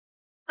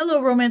Hello,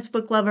 romance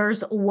book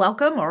lovers.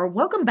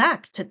 Welcome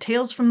back to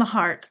Tales from the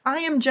Heart. I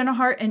am Jenna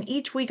Hart, and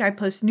each week I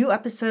post new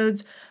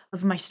episodes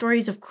of my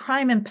stories of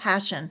crime and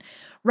passion.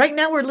 Right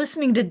now, we're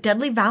listening to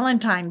Deadly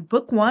Valentine,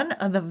 Book 1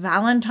 of the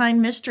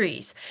Valentine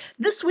Mysteries.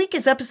 This week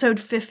is episode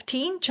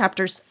 15,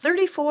 chapters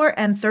 34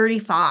 and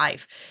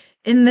 35.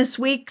 In this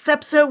week's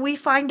episode, we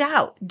find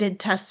out, did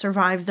Tess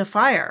survive the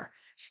fire?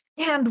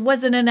 And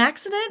was it an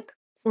accident,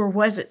 or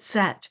was it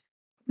set?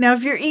 Now,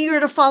 if you're eager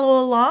to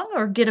follow along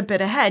or get a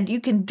bit ahead,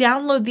 you can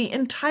download the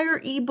entire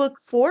ebook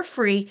for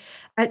free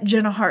at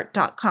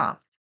jennahart.com.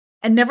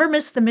 And never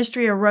miss the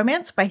mystery or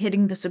romance by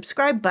hitting the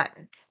subscribe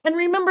button. And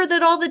remember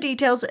that all the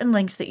details and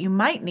links that you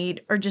might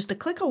need are just a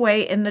click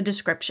away in the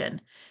description.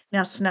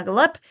 Now snuggle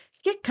up,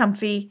 get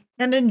comfy,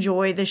 and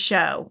enjoy the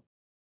show.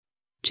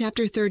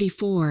 Chapter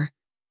 34.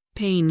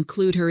 Pain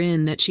clued her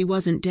in that she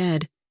wasn't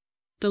dead.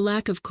 The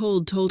lack of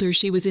cold told her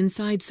she was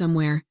inside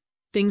somewhere.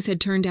 Things had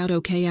turned out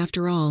okay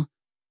after all.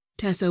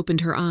 Tess opened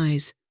her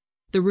eyes.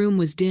 The room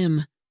was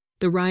dim.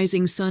 The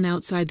rising sun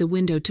outside the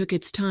window took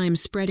its time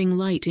spreading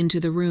light into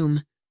the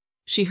room.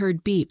 She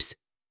heard beeps.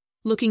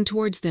 Looking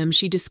towards them,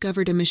 she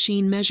discovered a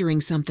machine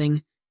measuring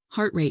something.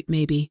 Heart rate,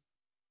 maybe.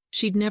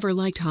 She'd never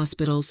liked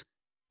hospitals,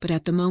 but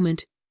at the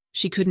moment,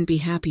 she couldn't be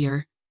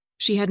happier.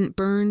 She hadn't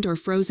burned or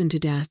frozen to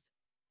death.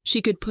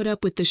 She could put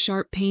up with the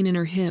sharp pain in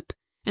her hip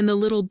and the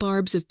little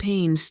barbs of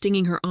pain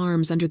stinging her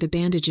arms under the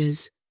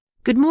bandages.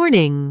 Good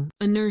morning,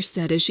 A nurse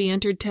said as she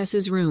entered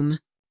Tess's room.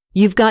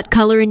 You've got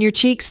color in your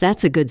cheeks,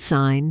 that's a good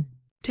sign.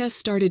 Tess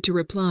started to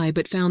reply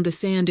but found the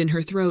sand in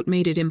her throat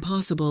made it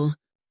impossible.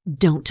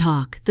 Don't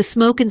talk. The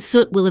smoke and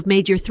soot will have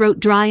made your throat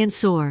dry and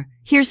sore.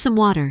 Here's some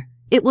water.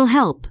 It will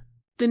help.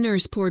 The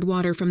nurse poured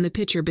water from the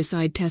pitcher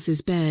beside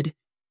Tess's bed.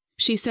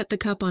 She set the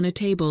cup on a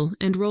table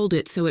and rolled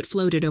it so it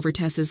floated over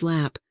Tess's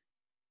lap.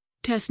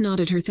 Tess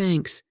nodded her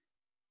thanks.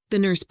 The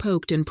nurse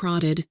poked and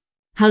prodded.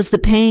 How's the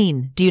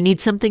pain? Do you need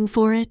something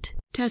for it?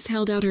 Tess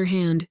held out her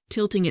hand,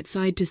 tilting it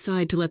side to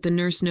side to let the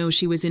nurse know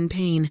she was in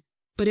pain,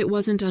 but it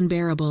wasn't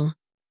unbearable.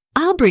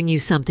 I'll bring you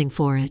something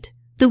for it.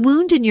 The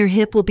wound in your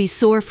hip will be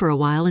sore for a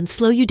while and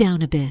slow you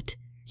down a bit.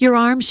 Your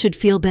arms should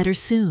feel better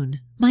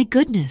soon. My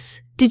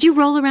goodness, did you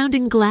roll around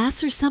in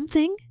glass or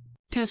something?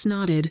 Tess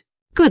nodded.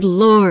 Good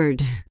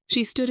Lord.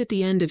 She stood at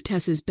the end of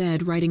Tess's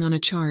bed writing on a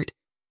chart.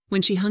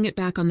 When she hung it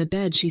back on the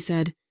bed, she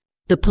said,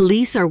 The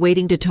police are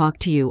waiting to talk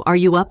to you. Are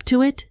you up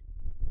to it?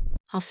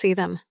 I'll see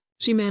them.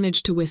 She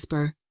managed to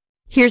whisper.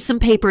 Here's some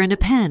paper and a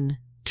pen.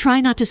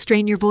 Try not to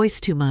strain your voice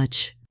too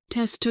much.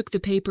 Tess took the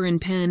paper and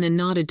pen and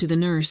nodded to the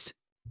nurse.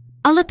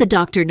 I'll let the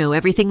doctor know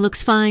everything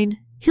looks fine.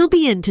 He'll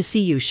be in to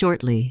see you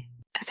shortly.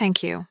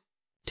 Thank you.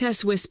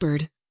 Tess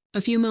whispered.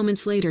 A few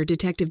moments later,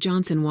 Detective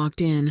Johnson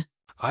walked in.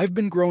 I've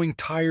been growing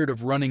tired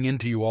of running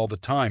into you all the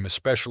time,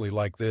 especially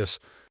like this.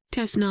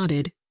 Tess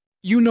nodded.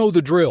 You know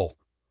the drill.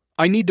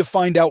 I need to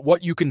find out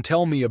what you can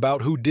tell me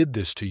about who did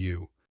this to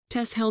you.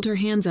 Tess held her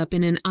hands up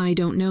in an I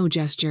don't know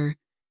gesture.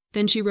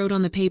 Then she wrote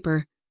on the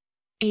paper,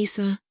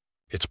 Asa.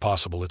 It's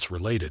possible it's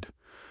related.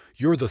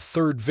 You're the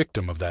third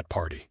victim of that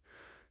party.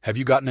 Have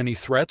you gotten any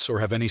threats or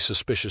have any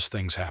suspicious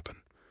things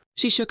happen?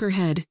 She shook her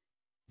head.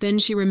 Then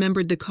she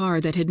remembered the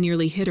car that had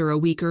nearly hit her a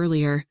week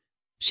earlier.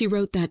 She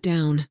wrote that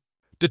down.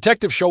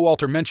 Detective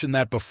Showalter mentioned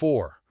that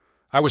before.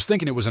 I was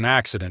thinking it was an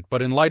accident,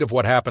 but in light of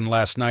what happened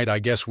last night, I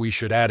guess we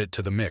should add it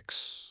to the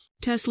mix.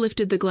 Tess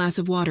lifted the glass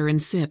of water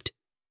and sipped.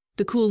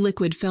 The cool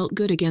liquid felt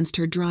good against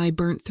her dry,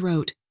 burnt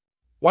throat.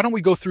 Why don't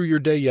we go through your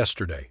day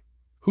yesterday?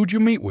 Who'd you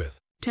meet with?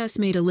 Tess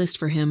made a list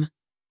for him.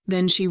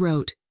 Then she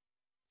wrote,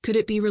 Could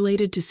it be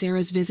related to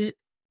Sarah's visit?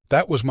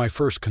 That was my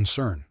first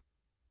concern.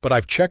 But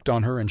I've checked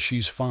on her and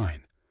she's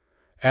fine.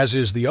 As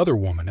is the other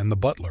woman and the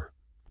butler.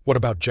 What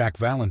about Jack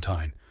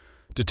Valentine?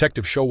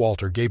 Detective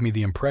Showalter gave me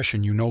the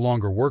impression you no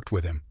longer worked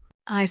with him.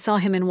 I saw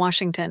him in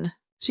Washington.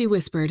 She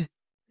whispered.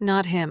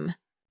 Not him.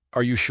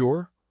 Are you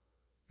sure?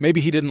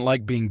 Maybe he didn't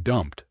like being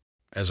dumped.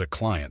 As a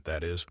client,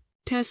 that is.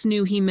 Tess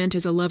knew he meant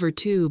as a lover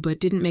too, but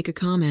didn't make a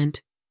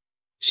comment.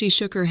 She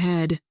shook her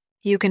head.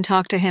 You can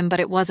talk to him, but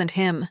it wasn't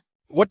him.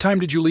 What time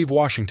did you leave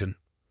Washington?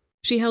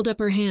 She held up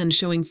her hand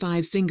showing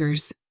 5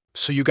 fingers.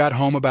 So you got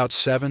home about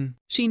 7?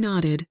 She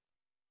nodded.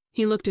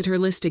 He looked at her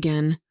list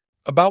again.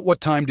 About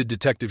what time did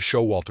Detective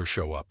Showalter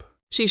show up?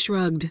 She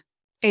shrugged.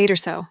 8 or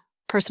so.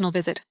 Personal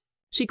visit.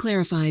 She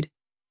clarified.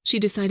 She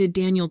decided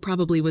Daniel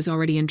probably was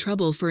already in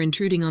trouble for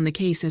intruding on the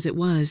case as it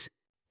was.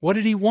 What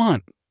did he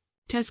want?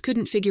 Tess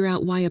couldn't figure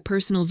out why a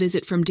personal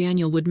visit from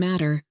Daniel would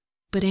matter,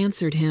 but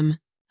answered him.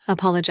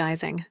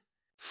 Apologizing.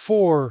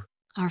 For?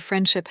 Our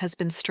friendship has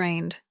been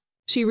strained.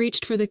 She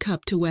reached for the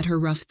cup to wet her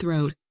rough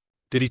throat.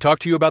 Did he talk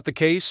to you about the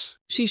case?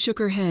 She shook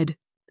her head.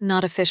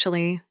 Not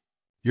officially.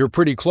 You're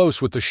pretty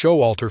close with the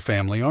Showalter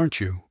family,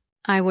 aren't you?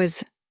 I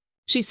was,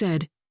 she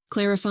said,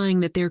 clarifying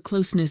that their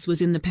closeness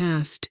was in the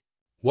past.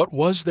 What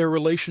was their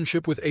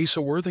relationship with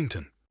Asa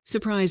Worthington?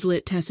 Surprise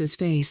lit Tess's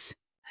face.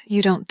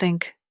 You don't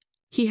think...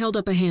 He held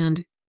up a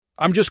hand.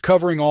 I'm just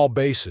covering all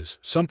bases,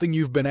 something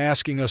you've been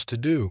asking us to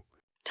do.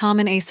 Tom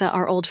and Asa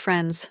are old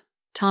friends.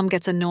 Tom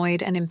gets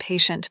annoyed and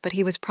impatient, but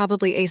he was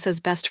probably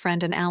Asa's best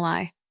friend and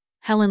ally.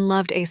 Helen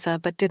loved Asa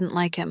but didn't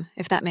like him,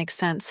 if that makes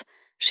sense.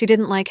 She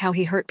didn't like how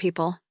he hurt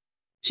people.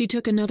 She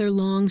took another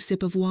long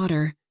sip of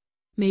water.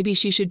 Maybe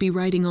she should be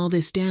writing all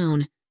this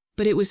down,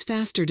 but it was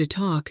faster to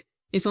talk,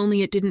 if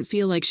only it didn't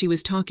feel like she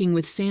was talking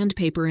with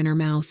sandpaper in her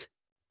mouth.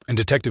 And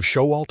Detective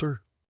Showalter?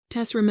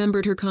 Tess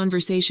remembered her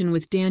conversation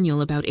with Daniel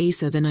about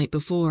Asa the night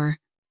before.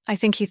 I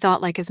think he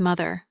thought like his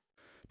mother.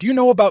 Do you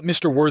know about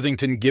Mr.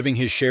 Worthington giving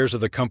his shares of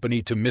the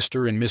company to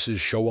Mr. and Mrs.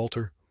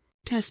 Showalter?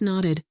 Tess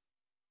nodded.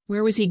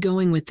 Where was he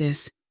going with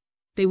this?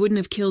 They wouldn't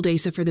have killed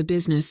Asa for the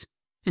business,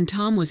 and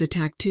Tom was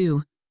attacked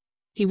too.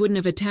 He wouldn't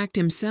have attacked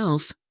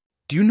himself.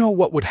 Do you know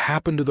what would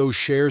happen to those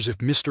shares if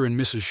Mr. and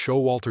Mrs.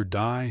 Showalter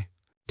die?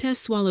 Tess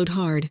swallowed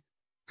hard.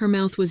 Her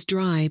mouth was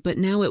dry, but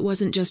now it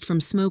wasn't just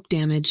from smoke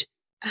damage.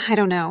 I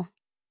don't know.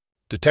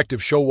 Detective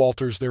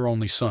Showalter's their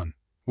only son.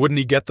 Wouldn't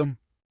he get them?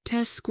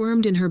 Tess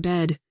squirmed in her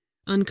bed,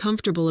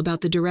 uncomfortable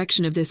about the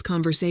direction of this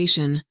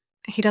conversation.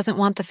 He doesn't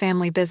want the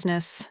family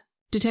business.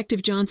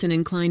 Detective Johnson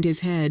inclined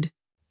his head.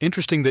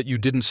 Interesting that you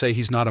didn't say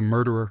he's not a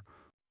murderer.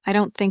 I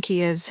don't think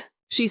he is.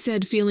 She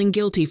said, feeling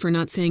guilty for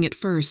not saying it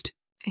first.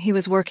 He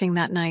was working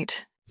that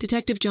night.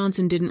 Detective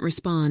Johnson didn't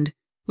respond,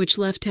 which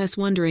left Tess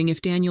wondering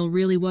if Daniel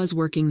really was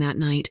working that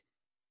night.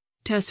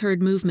 Tess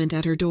heard movement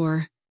at her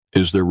door.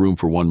 Is there room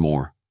for one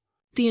more?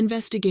 The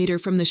investigator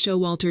from the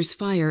Showalter's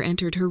fire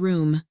entered her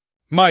room.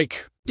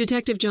 Mike!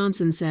 Detective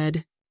Johnson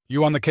said.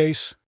 You on the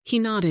case? He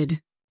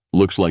nodded.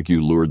 Looks like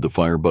you lured the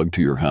firebug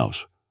to your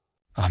house.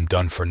 I'm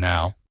done for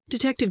now.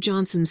 Detective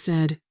Johnson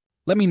said.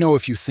 Let me know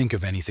if you think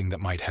of anything that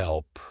might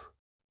help.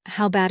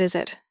 How bad is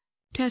it?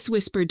 Tess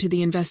whispered to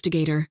the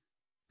investigator.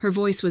 Her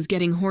voice was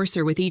getting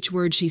hoarser with each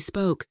word she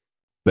spoke.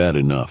 Bad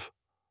enough.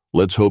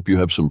 Let's hope you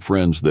have some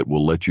friends that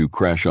will let you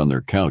crash on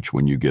their couch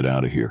when you get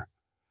out of here.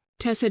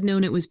 Tess had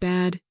known it was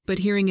bad, but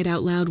hearing it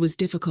out loud was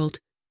difficult.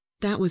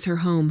 That was her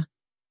home.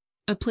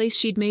 A place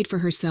she'd made for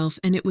herself,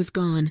 and it was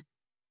gone.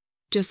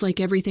 Just like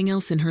everything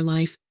else in her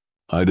life.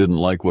 I didn't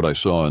like what I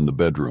saw in the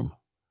bedroom.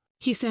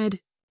 He said.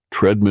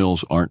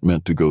 Treadmills aren't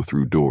meant to go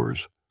through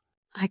doors.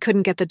 I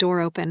couldn't get the door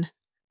open.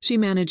 She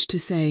managed to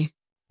say.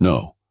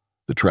 No,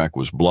 the track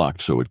was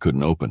blocked so it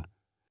couldn't open.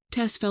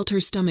 Tess felt her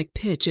stomach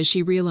pitch as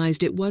she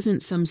realized it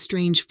wasn't some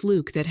strange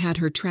fluke that had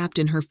her trapped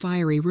in her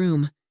fiery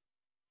room.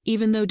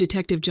 Even though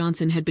Detective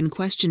Johnson had been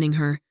questioning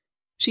her,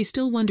 she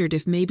still wondered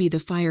if maybe the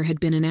fire had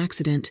been an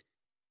accident.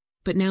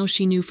 But now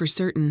she knew for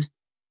certain.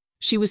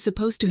 She was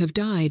supposed to have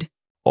died.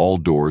 All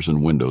doors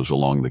and windows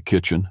along the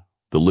kitchen,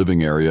 the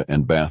living area,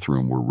 and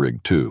bathroom were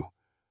rigged too.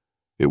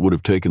 It would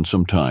have taken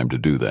some time to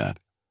do that.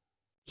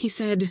 He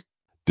said,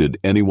 Did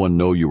anyone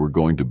know you were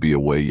going to be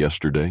away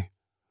yesterday?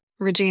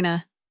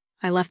 Regina.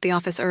 I left the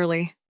office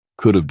early.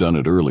 Could have done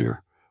it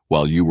earlier,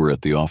 while you were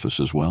at the office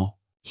as well.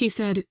 He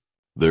said,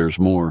 There's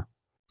more.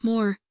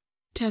 More.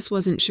 Tess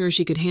wasn't sure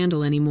she could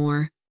handle any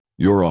more.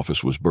 Your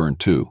office was burned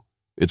too.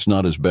 It's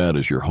not as bad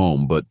as your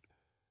home, but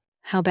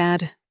How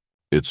bad?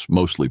 it's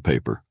mostly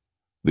paper.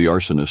 The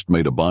arsonist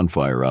made a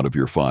bonfire out of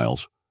your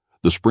files.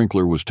 The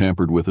sprinkler was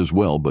tampered with as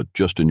well, but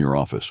just in your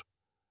office.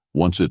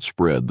 Once it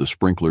spread, the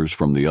sprinklers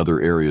from the other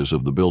areas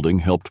of the building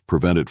helped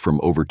prevent it from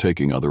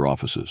overtaking other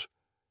offices.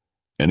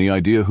 Any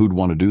idea who'd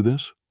want to do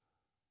this?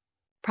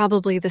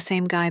 Probably the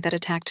same guy that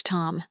attacked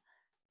Tom.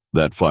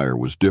 That fire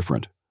was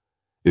different.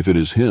 If it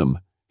is him,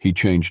 he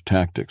changed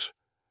tactics.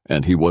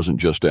 And he wasn't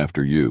just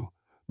after you,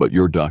 but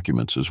your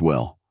documents as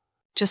well.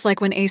 Just like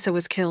when Asa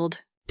was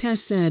killed.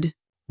 Tess said.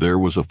 There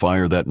was a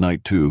fire that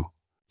night too.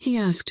 He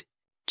asked.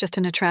 Just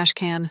in a trash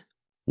can.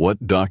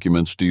 What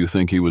documents do you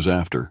think he was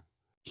after?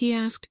 He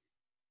asked.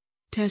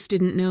 Tess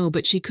didn't know,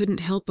 but she couldn't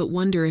help but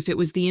wonder if it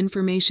was the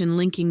information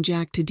linking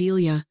Jack to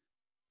Delia.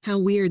 How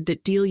weird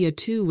that Delia,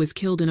 too, was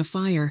killed in a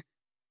fire.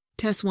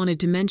 Tess wanted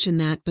to mention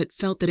that, but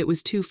felt that it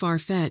was too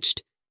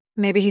far-fetched.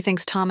 Maybe he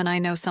thinks Tom and I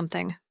know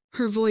something.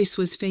 Her voice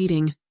was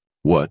fading.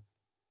 What?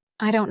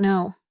 I don't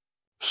know.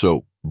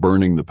 So,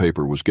 burning the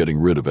paper was getting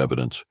rid of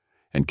evidence,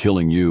 and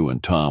killing you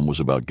and Tom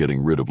was about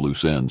getting rid of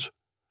loose ends.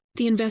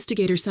 The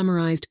investigator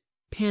summarized.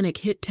 Panic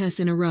hit Tess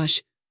in a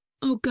rush.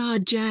 Oh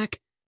God, Jack.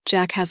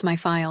 Jack has my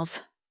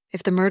files.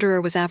 If the murderer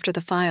was after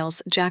the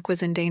files, Jack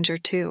was in danger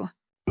too.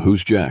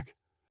 Who's Jack?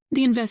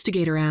 The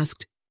investigator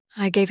asked.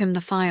 I gave him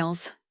the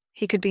files.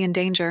 He could be in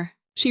danger.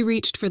 She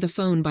reached for the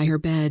phone by her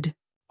bed.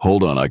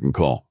 Hold on, I can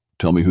call.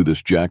 Tell me who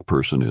this Jack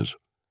person is.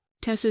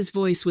 Tess's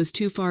voice was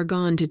too far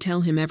gone to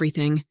tell him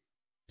everything,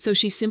 so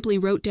she simply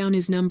wrote down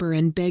his number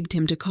and begged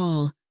him to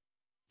call.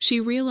 She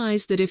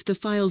realized that if the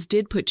files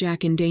did put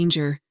Jack in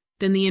danger,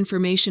 then the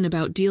information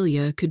about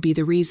Delia could be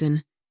the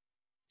reason.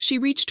 She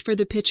reached for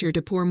the pitcher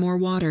to pour more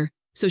water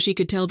so she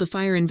could tell the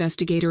fire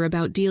investigator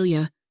about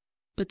Delia,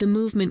 but the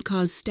movement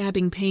caused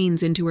stabbing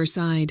pains into her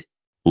side.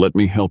 Let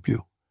me help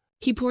you.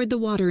 He poured the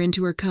water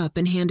into her cup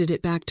and handed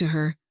it back to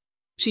her.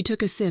 She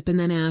took a sip and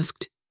then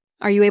asked,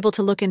 Are you able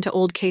to look into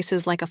old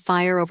cases like a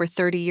fire over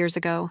 30 years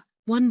ago?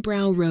 One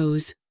brow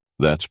rose.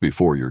 That's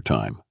before your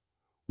time.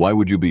 Why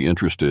would you be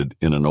interested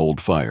in an old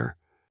fire?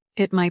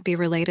 It might be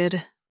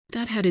related.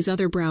 That had his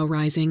other brow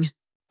rising.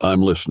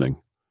 I'm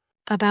listening.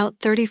 About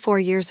 34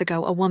 years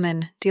ago, a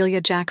woman,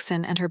 Delia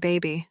Jackson, and her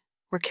baby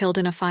were killed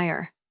in a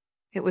fire.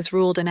 It was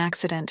ruled an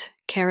accident,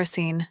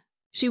 kerosene.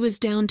 She was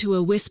down to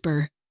a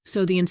whisper,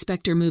 so the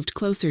inspector moved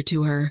closer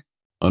to her.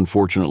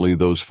 Unfortunately,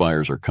 those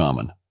fires are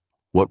common.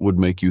 What would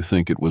make you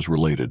think it was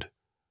related?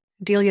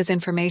 Delia's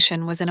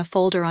information was in a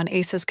folder on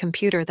Asa's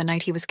computer the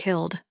night he was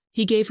killed.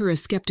 He gave her a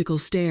skeptical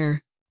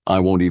stare. I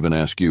won't even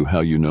ask you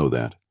how you know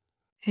that.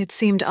 It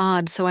seemed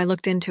odd, so I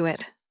looked into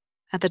it.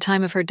 At the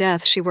time of her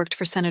death, she worked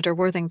for Senator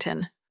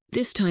Worthington.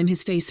 This time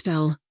his face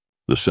fell.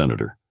 The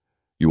senator.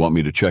 You want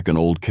me to check an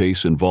old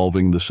case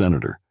involving the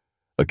senator?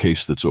 A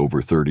case that's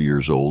over 30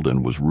 years old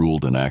and was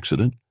ruled an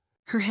accident?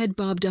 Her head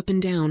bobbed up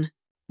and down.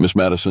 Miss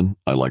Madison,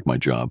 I like my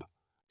job.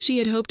 She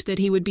had hoped that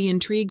he would be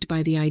intrigued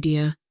by the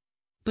idea,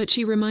 but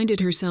she reminded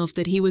herself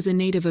that he was a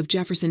native of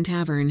Jefferson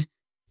Tavern,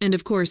 and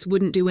of course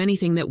wouldn't do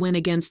anything that went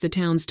against the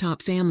town's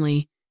top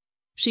family.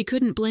 She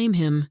couldn't blame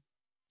him.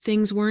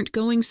 Things weren't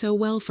going so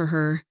well for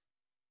her.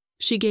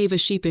 She gave a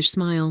sheepish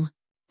smile.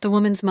 The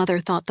woman's mother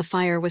thought the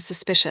fire was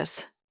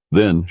suspicious.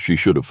 Then she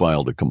should have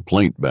filed a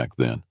complaint back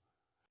then.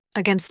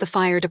 Against the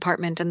fire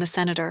department and the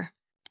senator.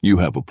 You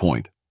have a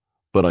point,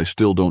 but I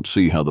still don't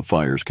see how the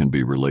fires can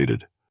be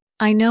related.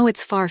 I know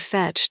it's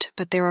far-fetched,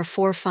 but there are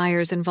 4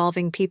 fires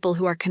involving people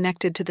who are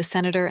connected to the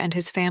senator and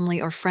his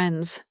family or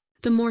friends.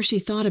 The more she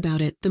thought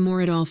about it, the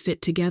more it all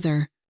fit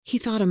together. He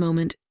thought a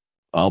moment.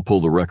 I'll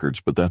pull the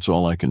records, but that's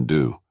all I can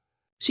do.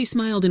 She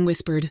smiled and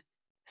whispered,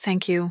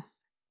 Thank you.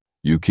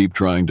 You keep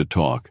trying to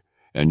talk,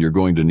 and you're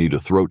going to need a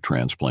throat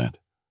transplant.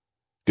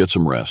 Get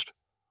some rest.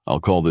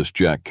 I'll call this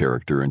Jack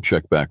character and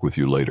check back with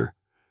you later.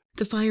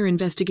 The fire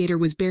investigator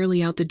was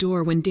barely out the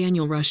door when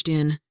Daniel rushed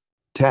in.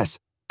 Tess,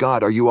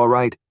 God, are you all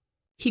right?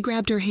 He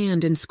grabbed her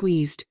hand and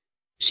squeezed.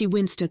 She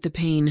winced at the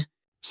pain.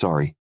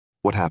 Sorry.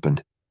 What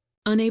happened?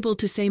 Unable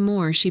to say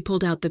more, she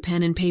pulled out the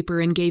pen and paper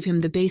and gave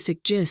him the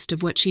basic gist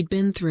of what she'd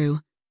been through.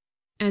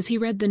 As he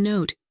read the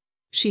note,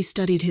 she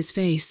studied his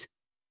face.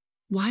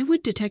 Why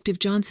would Detective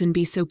Johnson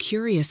be so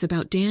curious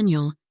about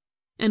Daniel?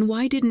 And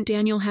why didn't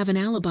Daniel have an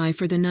alibi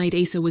for the night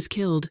Asa was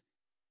killed?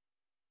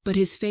 But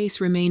his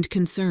face remained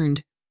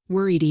concerned,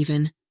 worried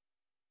even.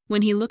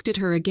 When he looked at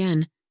her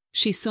again,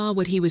 she saw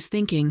what he was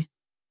thinking,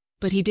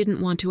 but he didn't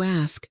want to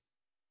ask.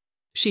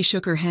 She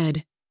shook her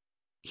head.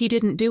 He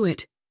didn't do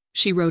it,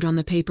 she wrote on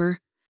the paper.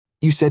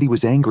 You said he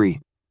was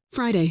angry.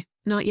 Friday,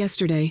 not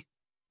yesterday.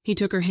 He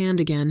took her hand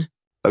again.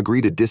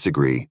 Agree to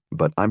disagree,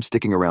 but I'm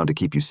sticking around to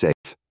keep you safe.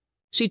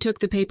 She took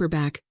the paper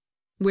back.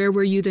 Where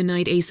were you the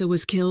night Asa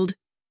was killed?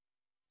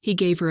 He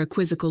gave her a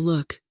quizzical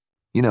look.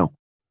 You know,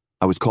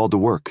 I was called to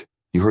work.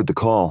 You heard the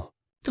call.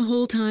 The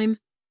whole time?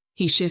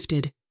 He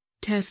shifted.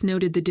 Tess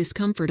noted the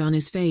discomfort on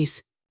his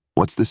face.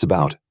 What's this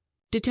about?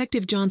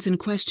 Detective Johnson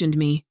questioned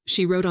me,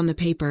 she wrote on the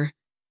paper.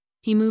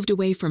 He moved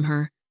away from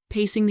her,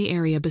 pacing the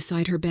area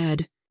beside her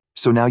bed.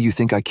 So now you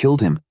think I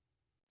killed him?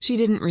 She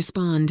didn't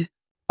respond.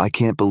 I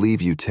can't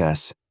believe you,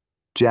 Tess.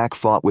 Jack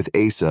fought with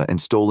Asa and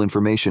stole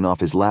information off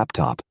his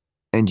laptop,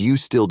 and you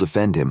still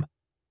defend him.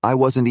 I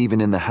wasn't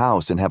even in the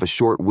house and have a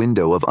short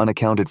window of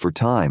unaccounted for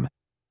time.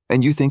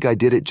 And you think I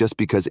did it just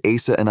because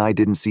Asa and I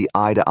didn't see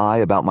eye to eye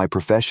about my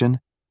profession?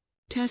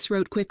 Tess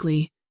wrote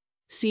quickly.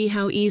 See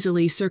how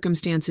easily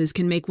circumstances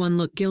can make one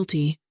look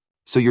guilty.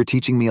 So you're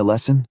teaching me a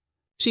lesson?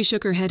 She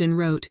shook her head and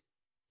wrote,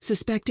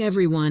 Suspect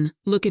everyone,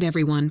 look at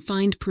everyone,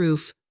 find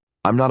proof.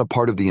 I'm not a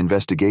part of the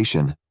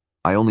investigation.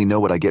 I only know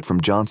what I get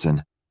from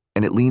Johnson,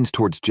 and it leans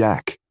towards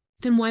Jack.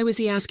 Then why was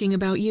he asking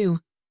about you?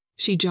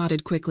 She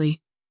jotted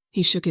quickly.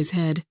 He shook his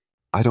head.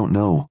 I don't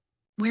know.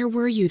 Where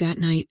were you that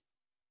night?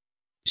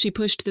 She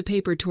pushed the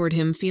paper toward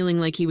him, feeling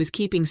like he was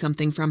keeping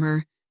something from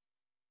her.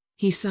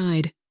 He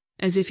sighed,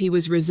 as if he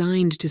was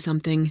resigned to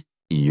something.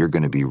 You're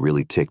going to be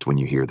really ticked when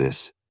you hear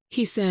this.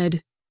 He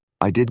said,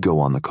 I did go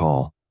on the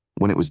call.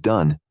 When it was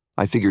done,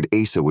 I figured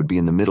Asa would be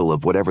in the middle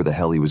of whatever the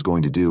hell he was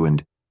going to do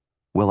and,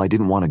 well, I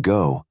didn't want to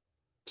go.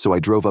 So I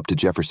drove up to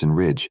Jefferson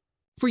Ridge.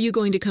 Were you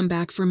going to come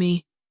back for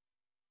me?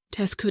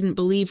 Tess couldn't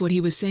believe what he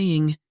was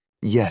saying.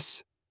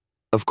 Yes.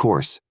 Of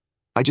course.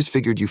 I just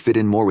figured you fit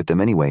in more with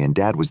them anyway and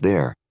Dad was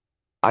there.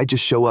 I'd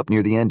just show up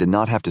near the end and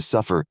not have to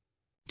suffer.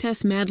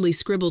 Tess madly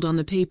scribbled on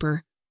the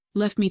paper.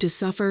 Left me to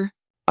suffer?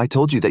 I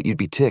told you that you'd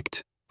be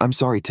ticked. I'm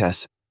sorry,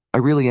 Tess. I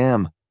really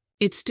am.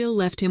 It still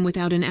left him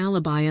without an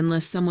alibi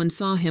unless someone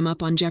saw him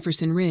up on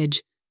Jefferson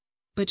Ridge.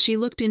 But she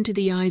looked into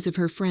the eyes of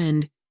her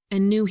friend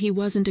and knew he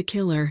wasn't a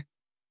killer.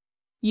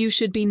 You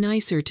should be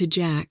nicer to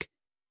Jack.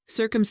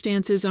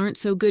 Circumstances aren't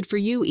so good for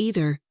you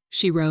either,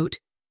 she wrote.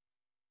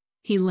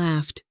 He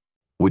laughed.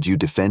 Would you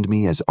defend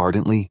me as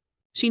ardently?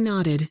 She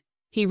nodded.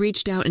 He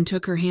reached out and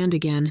took her hand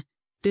again.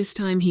 This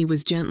time he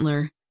was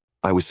gentler.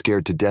 I was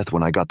scared to death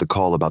when I got the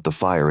call about the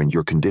fire and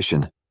your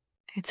condition.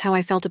 It's how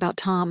I felt about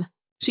Tom.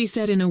 She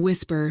said in a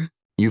whisper.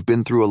 You've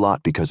been through a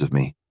lot because of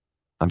me.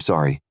 I'm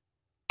sorry.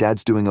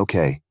 Dad's doing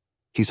okay.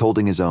 He's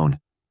holding his own.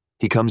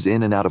 He comes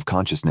in and out of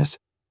consciousness,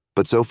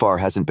 but so far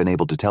hasn't been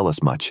able to tell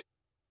us much.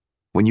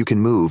 When you can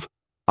move,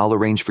 I'll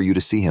arrange for you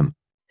to see him.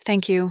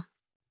 Thank you.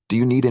 Do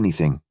you need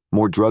anything?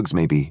 More drugs,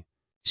 maybe?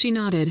 She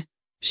nodded.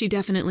 She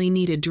definitely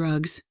needed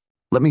drugs.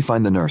 Let me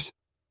find the nurse.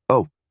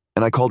 Oh,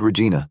 and I called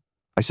Regina.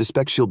 I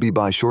suspect she'll be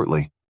by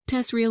shortly.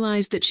 Tess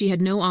realized that she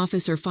had no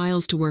office or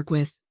files to work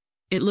with.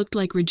 It looked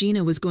like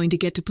Regina was going to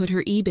get to put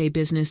her eBay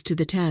business to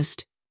the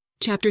test.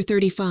 Chapter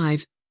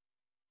 35.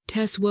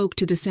 Tess woke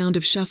to the sound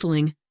of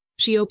shuffling.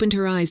 She opened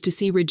her eyes to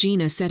see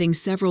Regina setting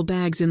several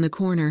bags in the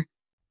corner.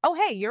 Oh,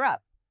 hey, you're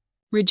up.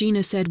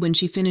 Regina said when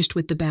she finished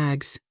with the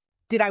bags.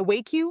 Did I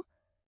wake you?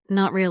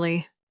 Not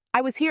really.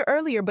 I was here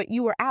earlier, but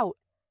you were out.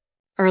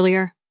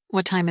 Earlier?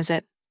 What time is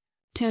it?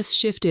 Tess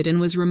shifted and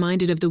was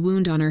reminded of the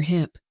wound on her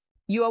hip.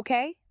 You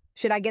okay?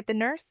 Should I get the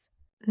nurse?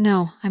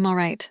 No, I'm all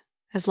right.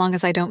 As long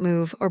as I don't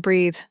move or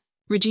breathe.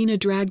 Regina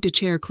dragged a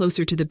chair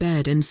closer to the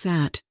bed and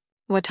sat.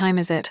 What time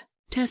is it?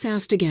 Tess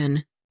asked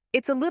again.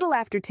 It's a little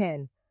after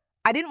 10.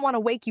 I didn't want to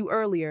wake you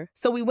earlier,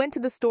 so we went to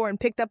the store and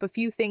picked up a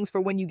few things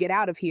for when you get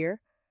out of here.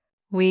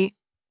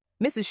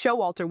 Mrs.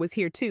 Showalter was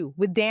here too,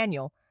 with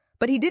Daniel,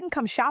 but he didn't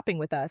come shopping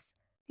with us.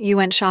 You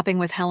went shopping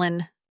with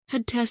Helen.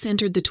 Had Tess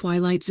entered the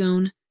twilight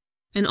zone?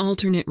 An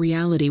alternate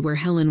reality where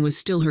Helen was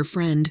still her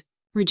friend.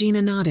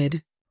 Regina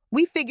nodded.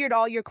 We figured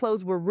all your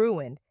clothes were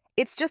ruined.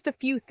 It's just a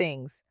few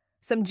things.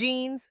 Some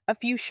jeans, a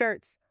few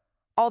shirts.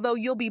 Although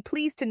you'll be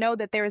pleased to know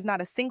that there is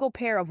not a single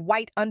pair of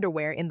white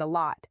underwear in the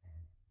lot.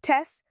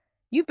 Tess,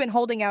 you've been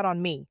holding out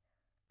on me.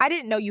 I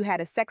didn't know you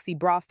had a sexy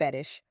bra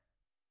fetish.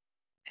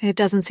 It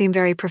doesn't seem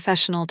very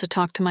professional to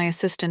talk to my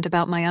assistant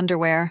about my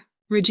underwear.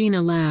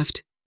 Regina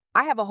laughed.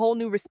 I have a whole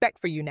new respect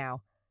for you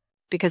now.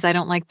 Because I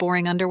don't like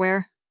boring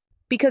underwear?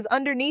 Because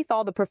underneath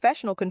all the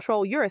professional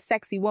control, you're a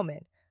sexy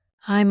woman.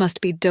 I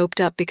must be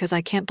doped up because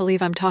I can't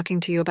believe I'm talking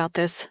to you about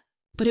this.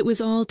 But it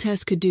was all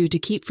Tess could do to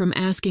keep from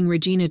asking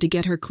Regina to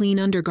get her clean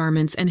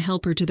undergarments and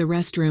help her to the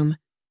restroom.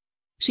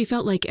 She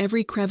felt like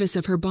every crevice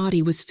of her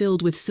body was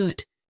filled with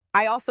soot.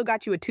 I also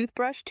got you a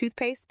toothbrush,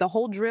 toothpaste, the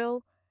whole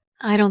drill.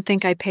 I don't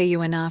think I pay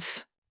you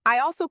enough. I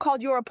also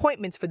called your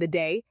appointments for the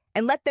day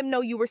and let them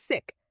know you were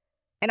sick.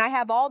 And I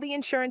have all the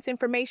insurance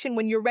information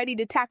when you're ready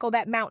to tackle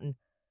that mountain.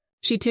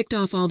 She ticked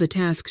off all the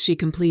tasks she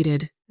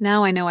completed.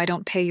 Now I know I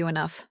don't pay you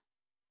enough.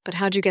 But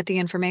how'd you get the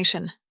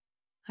information?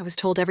 I was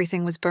told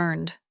everything was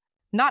burned.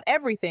 Not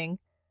everything.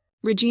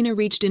 Regina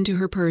reached into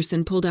her purse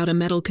and pulled out a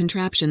metal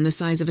contraption the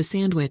size of a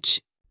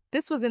sandwich.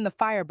 This was in the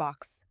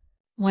firebox.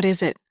 What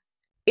is it?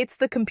 It's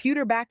the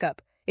computer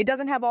backup. It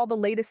doesn't have all the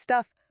latest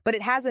stuff, but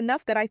it has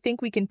enough that I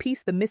think we can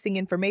piece the missing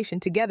information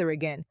together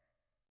again.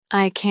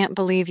 I can't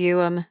believe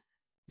you,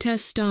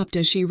 Tess stopped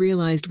as she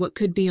realized what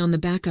could be on the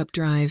backup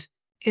drive.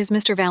 Is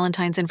Mr.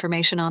 Valentine's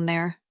information on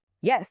there?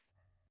 Yes.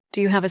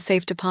 Do you have a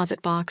safe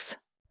deposit box?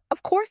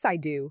 Of course I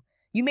do.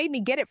 You made me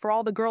get it for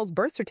all the girls'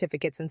 birth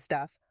certificates and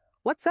stuff.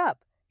 What's up?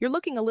 You're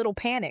looking a little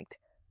panicked.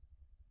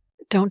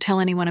 Don't tell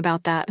anyone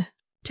about that.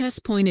 Tess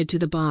pointed to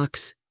the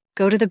box.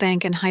 Go to the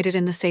bank and hide it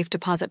in the safe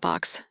deposit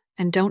box.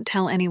 And don't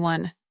tell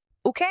anyone.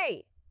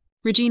 Okay.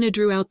 Regina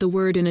drew out the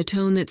word in a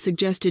tone that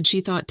suggested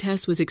she thought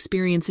Tess was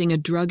experiencing a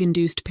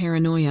drug-induced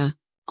paranoia.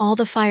 All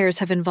the fires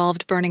have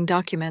involved burning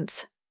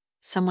documents.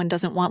 Someone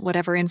doesn't want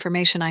whatever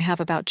information I have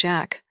about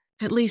Jack.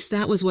 At least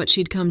that was what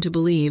she'd come to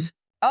believe.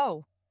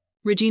 Oh.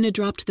 Regina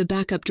dropped the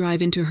backup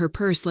drive into her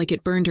purse like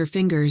it burned her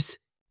fingers.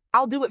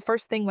 I'll do it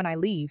first thing when I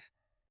leave.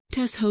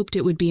 Tess hoped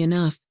it would be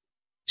enough.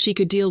 She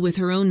could deal with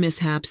her own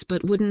mishaps,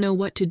 but wouldn't know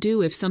what to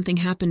do if something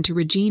happened to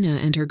Regina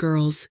and her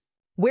girls.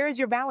 Where is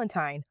your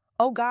Valentine?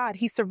 Oh God,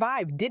 he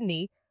survived, didn't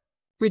he?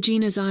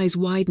 Regina's eyes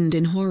widened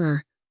in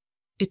horror.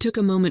 It took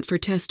a moment for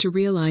Tess to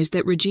realize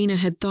that Regina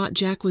had thought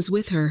Jack was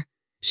with her.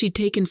 She'd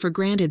taken for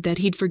granted that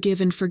he'd forgive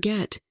and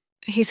forget.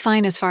 He's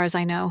fine as far as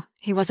I know.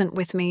 He wasn't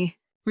with me.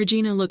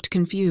 Regina looked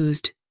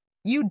confused.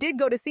 You did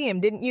go to see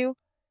him, didn't you?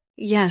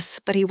 Yes,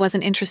 but he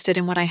wasn't interested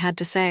in what I had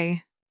to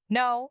say.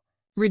 No.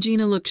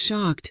 Regina looked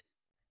shocked.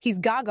 He's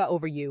gaga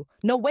over you.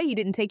 No way he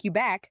didn't take you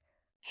back.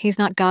 He's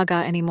not gaga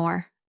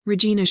anymore.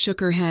 Regina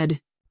shook her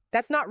head.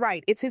 That's not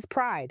right. It's his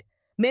pride.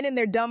 Men and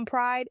their dumb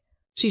pride.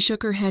 She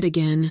shook her head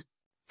again.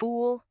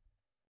 Fool.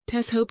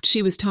 Tess hoped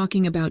she was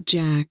talking about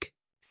Jack.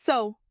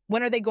 So,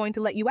 when are they going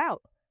to let you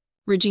out?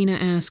 Regina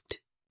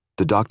asked.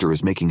 The doctor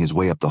is making his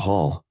way up the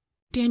hall.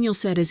 Daniel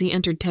said as he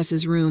entered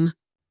Tess's room.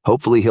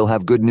 Hopefully he'll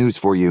have good news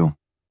for you.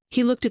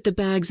 He looked at the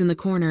bags in the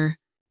corner.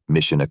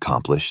 Mission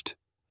accomplished.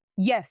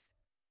 Yes.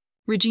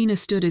 Regina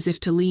stood as if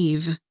to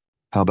leave.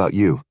 How about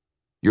you?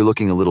 You're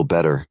looking a little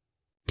better.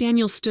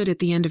 Daniel stood at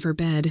the end of her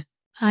bed.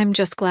 I'm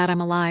just glad I'm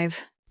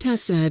alive.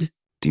 Tess said.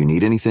 Do you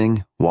need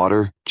anything?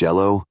 Water?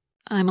 Jello?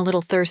 I'm a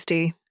little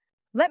thirsty.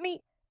 Let me...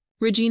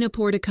 Regina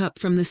poured a cup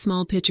from the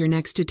small pitcher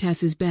next to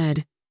Tess's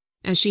bed.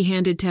 As she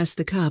handed Tess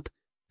the cup,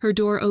 her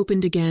door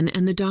opened again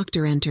and the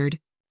doctor entered.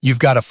 You've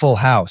got a full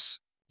house,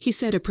 he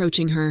said,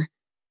 approaching her.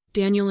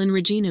 Daniel and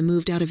Regina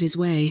moved out of his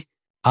way.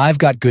 I've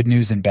got good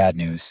news and bad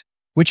news.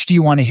 Which do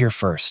you want to hear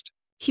first?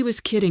 He was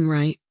kidding,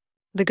 right?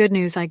 The good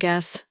news, I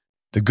guess.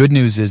 The good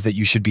news is that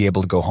you should be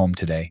able to go home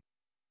today.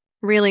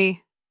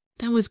 Really?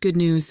 That was good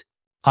news.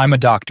 I'm a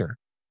doctor.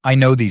 I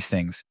know these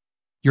things.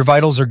 Your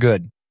vitals are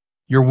good.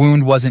 Your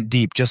wound wasn't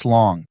deep, just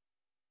long.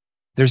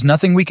 There's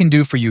nothing we can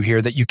do for you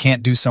here that you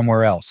can't do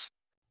somewhere else.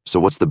 So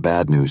what's the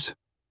bad news?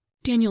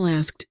 Daniel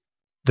asked.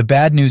 The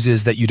bad news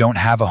is that you don't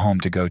have a home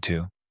to go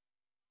to.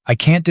 I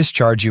can't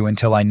discharge you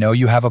until I know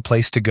you have a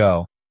place to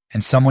go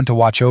and someone to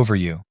watch over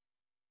you.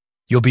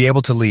 You'll be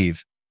able to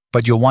leave,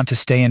 but you'll want to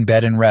stay in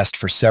bed and rest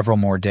for several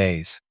more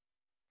days.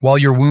 While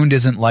your wound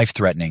isn't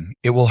life-threatening,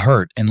 it will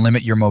hurt and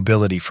limit your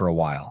mobility for a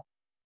while.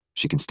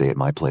 She can stay at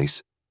my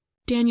place.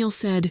 Daniel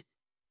said.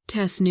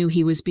 Tess knew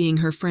he was being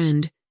her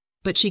friend,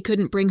 but she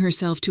couldn't bring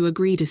herself to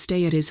agree to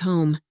stay at his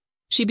home.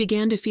 She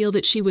began to feel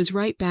that she was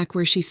right back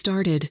where she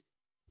started.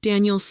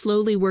 Daniel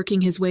slowly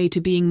working his way to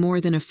being more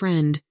than a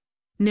friend.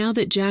 Now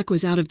that Jack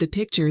was out of the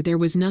picture, there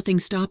was nothing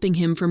stopping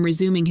him from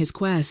resuming his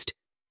quest,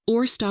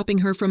 or stopping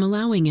her from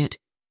allowing it.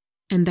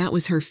 And that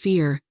was her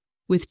fear.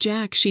 With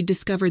Jack, she'd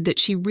discovered that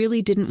she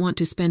really didn't want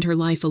to spend her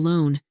life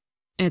alone.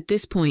 At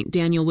this point,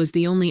 Daniel was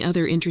the only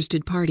other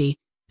interested party,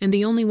 and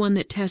the only one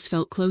that Tess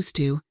felt close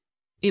to.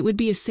 It would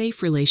be a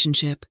safe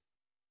relationship.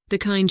 The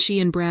kind she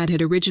and Brad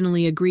had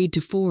originally agreed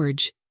to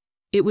forge.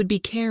 It would be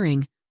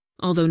caring,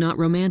 although not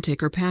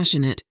romantic or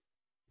passionate.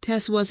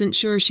 Tess wasn't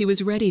sure she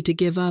was ready to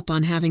give up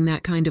on having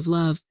that kind of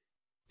love.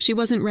 She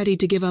wasn't ready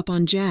to give up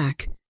on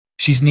Jack.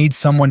 She needs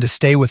someone to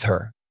stay with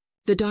her.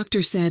 The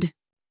doctor said.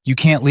 You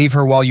can't leave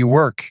her while you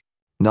work.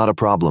 Not a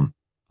problem.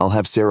 I'll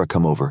have Sarah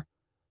come over.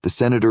 The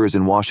senator is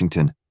in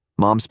Washington.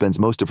 Mom spends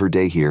most of her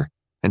day here,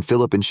 and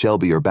Philip and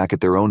Shelby are back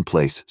at their own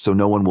place, so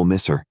no one will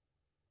miss her.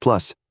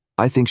 Plus,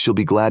 I think she'll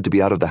be glad to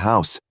be out of the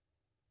house.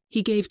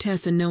 He gave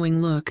Tess a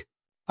knowing look.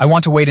 I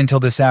want to wait until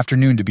this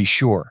afternoon to be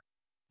sure.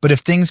 But if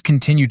things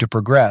continue to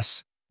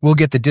progress, we'll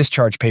get the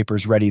discharge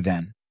papers ready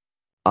then.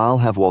 I'll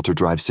have Walter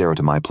drive Sarah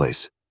to my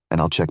place,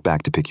 and I'll check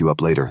back to pick you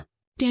up later.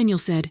 Daniel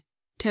said.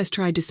 Tess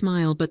tried to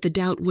smile, but the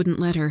doubt wouldn't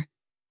let her.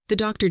 The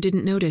doctor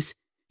didn't notice.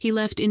 He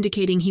left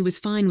indicating he was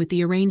fine with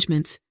the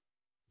arrangements.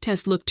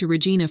 Tess looked to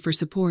Regina for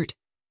support.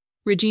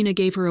 Regina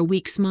gave her a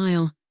weak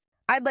smile.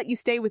 I'd let you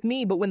stay with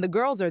me, but when the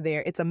girls are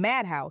there, it's a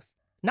madhouse.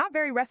 Not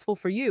very restful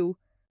for you.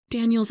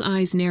 Daniel's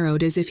eyes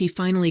narrowed as if he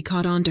finally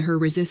caught on to her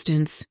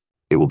resistance.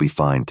 It will be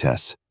fine,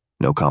 Tess.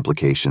 No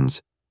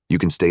complications. You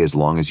can stay as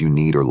long as you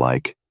need or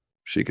like.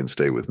 She can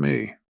stay with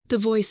me. The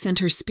voice sent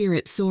her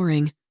spirit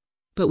soaring.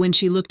 But when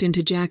she looked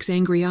into Jack's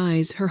angry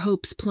eyes, her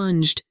hopes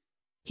plunged.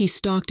 He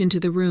stalked into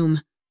the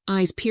room,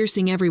 eyes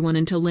piercing everyone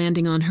until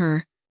landing on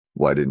her.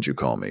 Why didn't you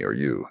call me, or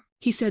you?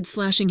 He said,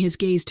 slashing his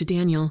gaze to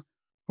Daniel.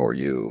 Or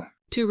you?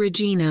 To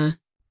Regina.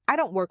 I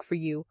don't work for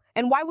you,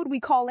 and why would we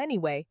call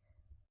anyway?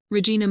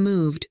 Regina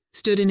moved,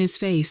 stood in his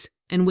face,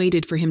 and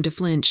waited for him to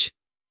flinch.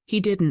 He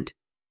didn't.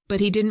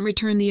 But he didn't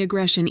return the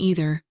aggression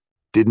either.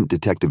 Didn't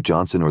Detective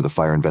Johnson or the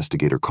fire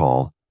investigator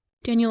call?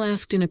 Daniel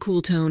asked in a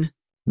cool tone.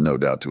 No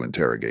doubt to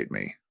interrogate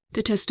me.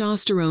 The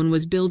testosterone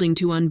was building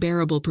to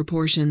unbearable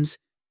proportions.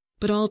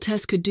 But all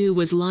Tess could do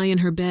was lie in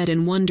her bed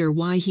and wonder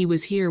why he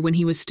was here when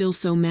he was still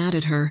so mad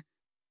at her.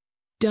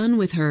 Done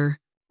with her.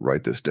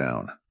 Write this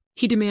down.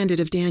 He demanded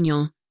of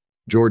Daniel.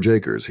 George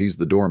Akers, he's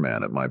the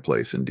doorman at my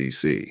place in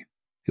D.C.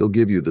 He'll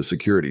give you the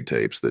security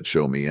tapes that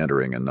show me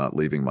entering and not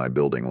leaving my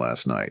building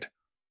last night.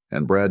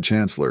 And Brad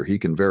Chancellor, he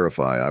can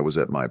verify I was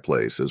at my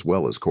place, as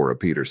well as Cora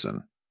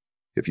Peterson.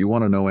 If you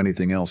want to know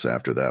anything else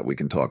after that, we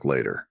can talk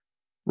later.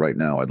 Right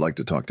now, I'd like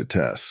to talk to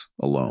Tess,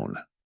 alone.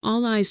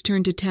 All eyes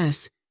turned to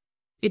Tess.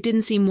 It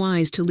didn't seem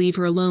wise to leave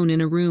her alone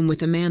in a room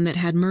with a man that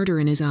had murder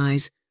in his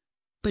eyes.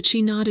 But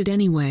she nodded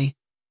anyway.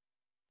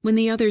 When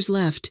the others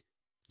left,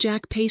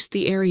 Jack paced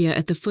the area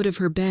at the foot of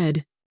her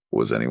bed.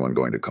 Was anyone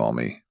going to call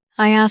me?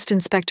 I asked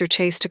Inspector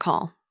Chase to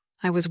call.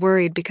 I was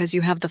worried because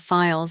you have the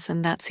files,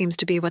 and that seems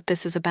to be what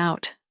this is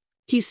about.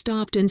 He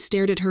stopped and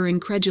stared at her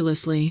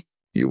incredulously.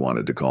 You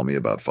wanted to call me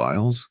about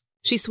files?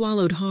 She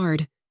swallowed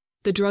hard.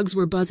 The drugs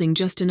were buzzing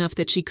just enough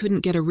that she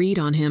couldn't get a read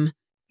on him.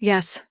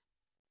 Yes.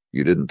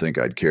 You didn't think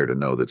I'd care to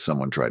know that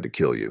someone tried to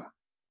kill you?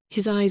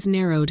 His eyes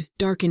narrowed,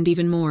 darkened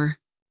even more.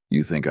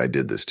 You think I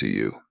did this to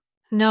you?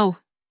 No,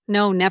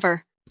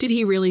 never. Did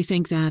he really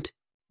think that?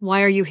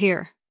 Why are you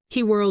here?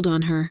 He whirled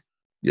on her.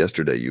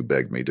 Yesterday you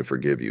begged me to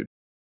forgive you,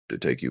 to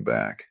take you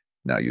back.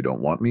 Now you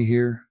don't want me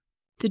here?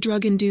 The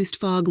drug-induced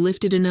fog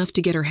lifted enough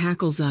to get her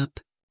hackles up.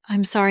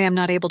 I'm sorry I'm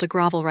not able to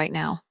grovel right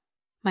now.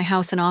 My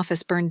house and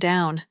office burned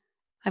down.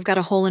 I've got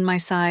a hole in my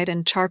side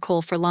and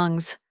charcoal for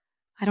lungs.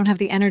 I don't have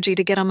the energy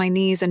to get on my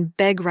knees and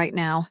beg right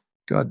now.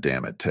 God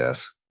damn it,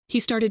 Tess. He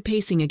started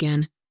pacing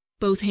again,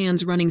 both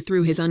hands running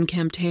through his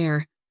unkempt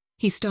hair.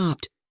 He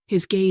stopped,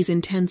 his gaze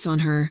intense on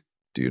her.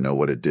 Do you know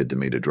what it did to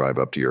me to drive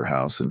up to your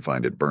house and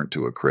find it burnt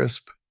to a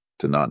crisp?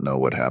 To not know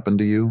what happened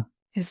to you?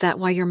 Is that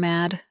why you're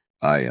mad?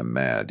 I am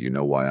mad. You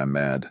know why I'm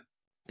mad?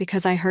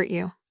 Because I hurt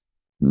you.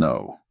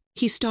 No.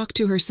 He stalked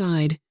to her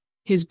side,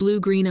 his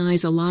blue-green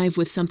eyes alive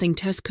with something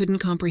Tess couldn't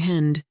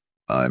comprehend.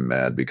 I'm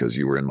mad because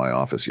you were in my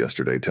office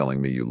yesterday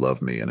telling me you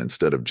love me, and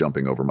instead of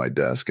jumping over my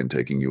desk and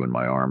taking you in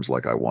my arms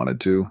like I wanted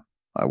to,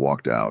 I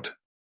walked out.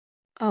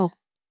 Oh.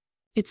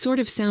 It sort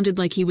of sounded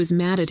like he was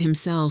mad at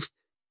himself.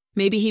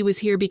 Maybe he was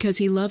here because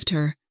he loved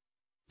her.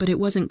 But it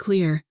wasn't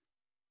clear.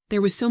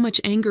 There was so much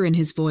anger in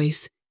his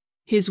voice.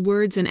 His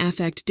words and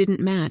affect didn't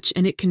match,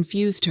 and it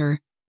confused her.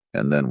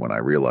 And then when I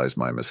realized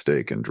my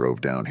mistake and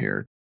drove down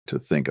here, to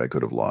think I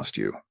could have lost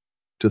you.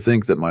 To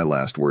think that my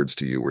last words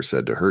to you were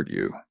said to hurt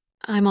you.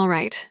 I'm all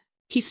right.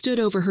 He stood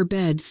over her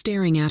bed,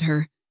 staring at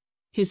her,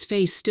 his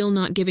face still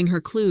not giving her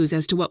clues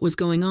as to what was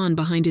going on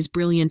behind his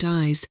brilliant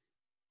eyes.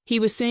 He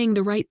was saying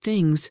the right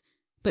things,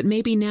 but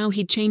maybe now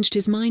he'd changed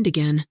his mind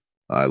again.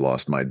 I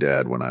lost my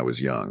dad when I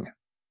was young,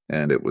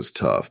 and it was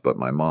tough, but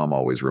my mom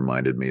always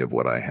reminded me of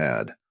what I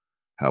had,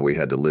 how we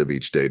had to live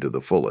each day to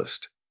the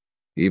fullest.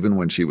 Even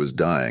when she was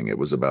dying, it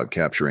was about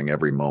capturing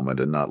every moment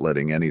and not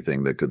letting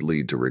anything that could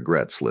lead to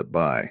regret slip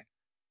by.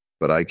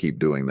 But I keep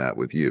doing that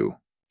with you.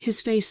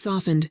 His face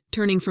softened,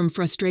 turning from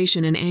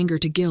frustration and anger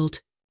to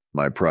guilt.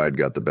 My pride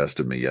got the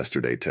best of me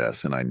yesterday,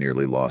 Tess, and I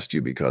nearly lost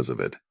you because of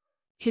it.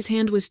 His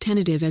hand was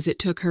tentative as it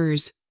took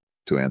hers.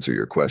 To answer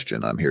your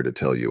question, I'm here to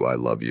tell you I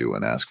love you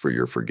and ask for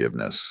your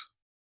forgiveness.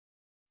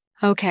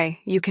 Okay,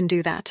 you can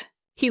do that.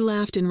 He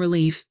laughed in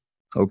relief.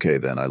 Okay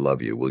then, I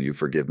love you. Will you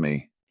forgive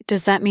me?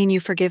 Does that mean you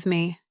forgive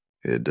me?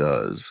 It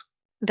does.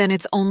 Then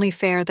it's only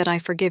fair that I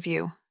forgive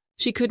you.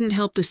 She couldn't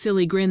help the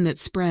silly grin that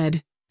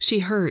spread. She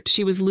hurt,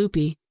 she was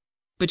loopy,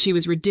 but she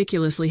was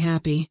ridiculously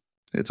happy.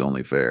 It's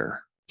only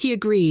fair. He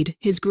agreed,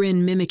 his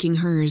grin mimicking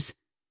hers.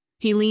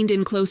 He leaned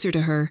in closer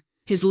to her,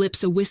 his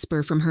lips a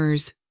whisper from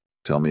hers.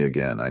 Tell me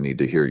again. I need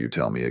to hear you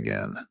tell me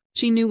again.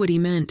 She knew what he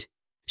meant.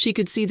 She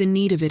could see the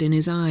need of it in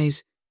his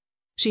eyes.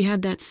 She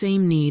had that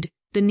same need,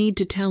 the need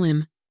to tell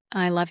him.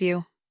 I love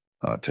you.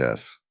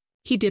 Tess.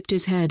 He dipped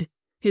his head,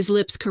 his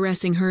lips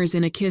caressing hers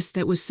in a kiss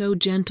that was so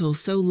gentle,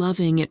 so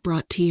loving it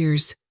brought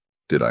tears.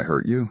 Did I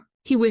hurt you?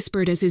 He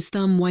whispered as his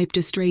thumb wiped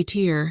a stray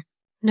tear.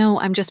 No,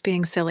 I'm just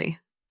being silly.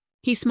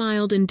 He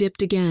smiled and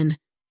dipped again.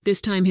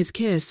 This time his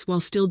kiss, while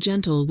still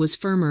gentle, was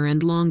firmer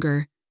and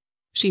longer.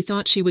 She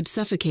thought she would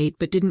suffocate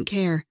but didn't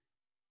care.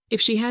 If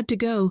she had to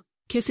go,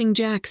 kissing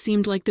Jack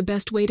seemed like the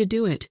best way to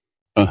do it.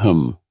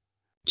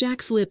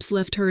 Jack's lips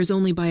left hers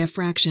only by a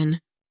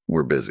fraction.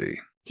 We're busy.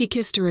 He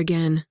kissed her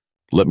again.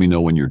 Let me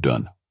know when you're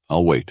done.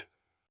 I'll wait.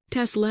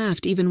 Tess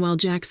laughed even while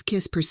Jack's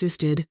kiss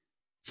persisted.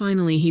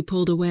 Finally, he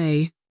pulled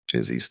away.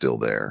 Is he still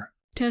there?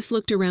 Tess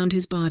looked around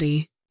his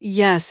body.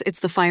 Yes, it's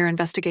the fire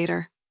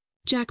investigator.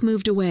 Jack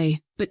moved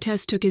away, but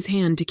Tess took his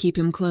hand to keep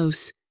him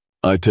close.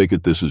 I take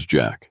it this is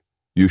Jack.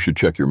 You should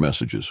check your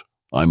messages.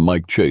 I'm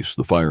Mike Chase,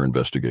 the fire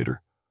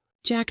investigator.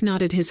 Jack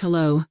nodded his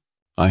hello.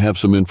 I have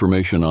some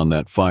information on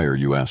that fire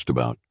you asked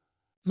about.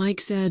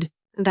 Mike said,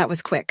 That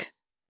was quick.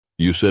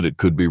 You said it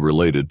could be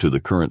related to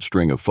the current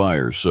string of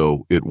fires,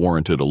 so it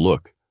warranted a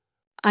look.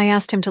 I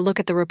asked him to look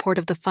at the report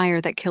of the fire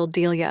that killed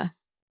Delia.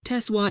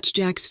 Tess watched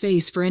Jack's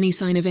face for any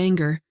sign of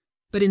anger,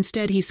 but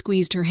instead he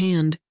squeezed her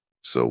hand.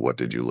 So what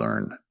did you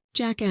learn?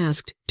 Jack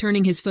asked,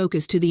 turning his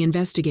focus to the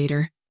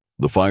investigator.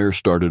 The fire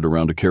started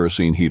around a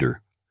kerosene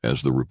heater,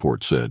 as the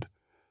report said.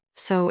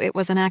 So it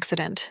was an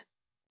accident.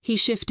 He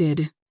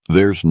shifted.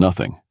 There's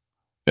nothing,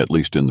 at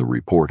least in the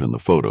report and the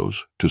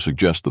photos, to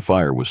suggest the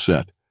fire was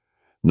set.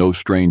 No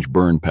strange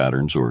burn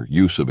patterns or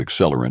use of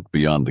accelerant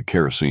beyond the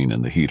kerosene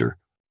in the heater.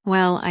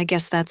 Well, I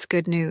guess that's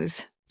good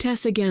news.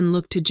 Tess again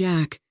looked to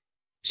Jack.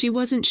 She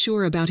wasn't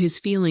sure about his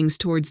feelings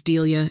towards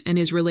Delia and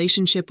his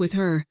relationship with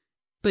her,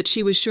 but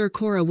she was sure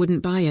Cora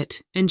wouldn't buy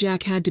it, and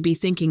Jack had to be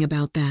thinking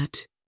about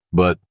that.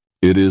 But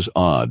it is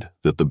odd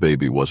that the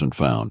baby wasn't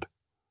found.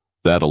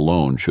 That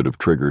alone should have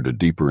triggered a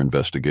deeper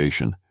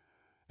investigation.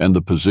 And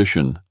the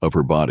position of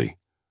her body.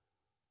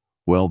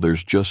 Well,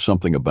 there's just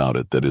something about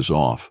it that is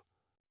off.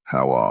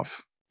 How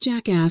off?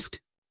 Jack asked.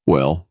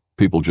 Well,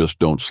 people just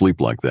don't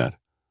sleep like that,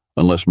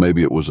 unless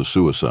maybe it was a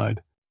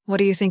suicide. What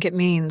do you think it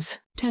means?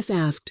 Tess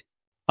asked.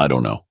 I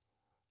don't know.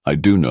 I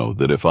do know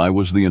that if I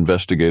was the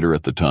investigator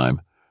at the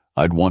time,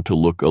 I'd want to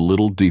look a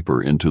little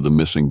deeper into the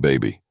missing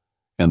baby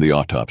and the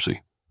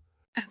autopsy.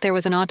 There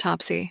was an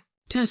autopsy.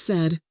 Tess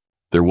said.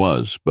 There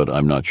was, but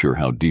I'm not sure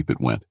how deep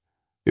it went.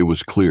 It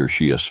was clear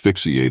she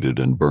asphyxiated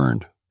and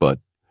burned, but...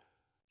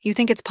 You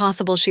think it's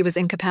possible she was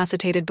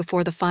incapacitated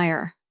before the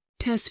fire?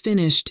 Tess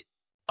finished.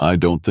 I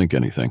don't think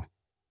anything,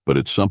 but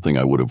it's something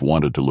I would have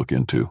wanted to look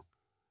into.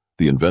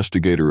 The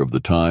investigator of the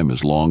time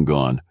is long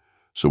gone,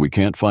 so we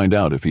can't find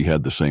out if he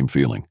had the same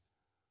feeling.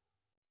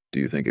 Do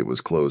you think it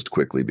was closed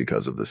quickly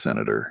because of the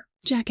senator?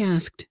 Jack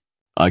asked.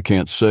 I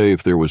can't say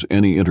if there was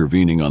any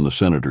intervening on the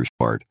senator's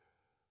part,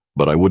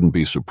 but I wouldn't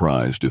be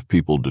surprised if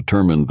people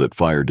determined that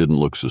fire didn't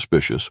look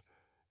suspicious,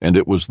 and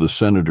it was the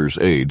senator's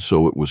aide,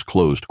 so it was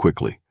closed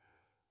quickly.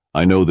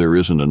 I know there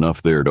isn't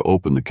enough there to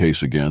open the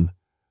case again,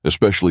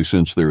 especially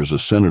since there is a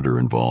senator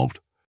involved.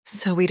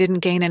 So we didn't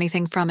gain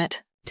anything from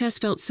it. Tess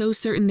felt so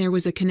certain there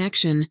was a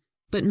connection,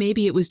 but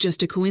maybe it was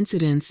just a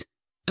coincidence.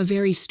 A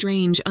very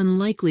strange,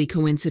 unlikely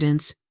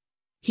coincidence.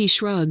 He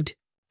shrugged.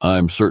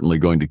 I'm certainly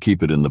going to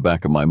keep it in the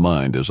back of my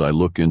mind as I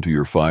look into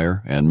your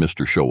fire and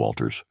Mr.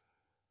 Showalter's.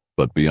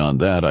 But beyond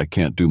that, I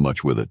can't do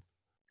much with it.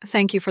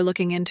 Thank you for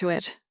looking into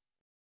it.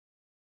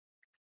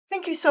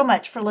 Thank you so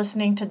much for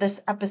listening to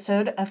this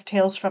episode of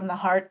Tales from the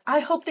Heart. I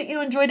hope that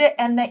you enjoyed it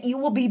and that you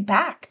will be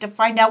back to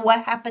find out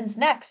what happens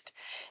next.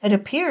 It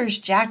appears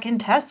Jack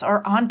and Tess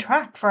are on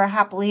track for a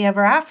happily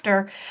ever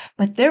after,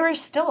 but there is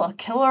still a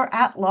killer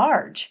at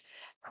large.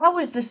 How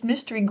is this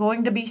mystery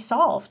going to be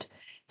solved?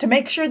 To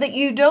make sure that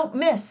you don't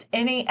miss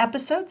any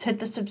episodes, hit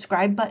the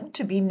subscribe button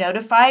to be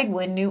notified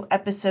when new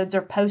episodes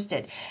are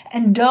posted.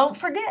 And don't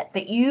forget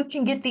that you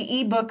can get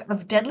the ebook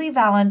of Deadly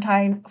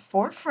Valentine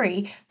for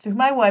free through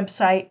my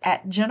website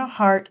at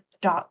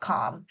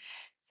jennahart.com.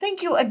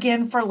 Thank you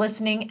again for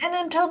listening. And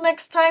until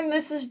next time,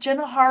 this is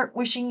Jenna Hart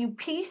wishing you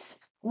peace,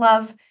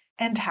 love,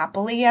 and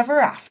happily ever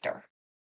after.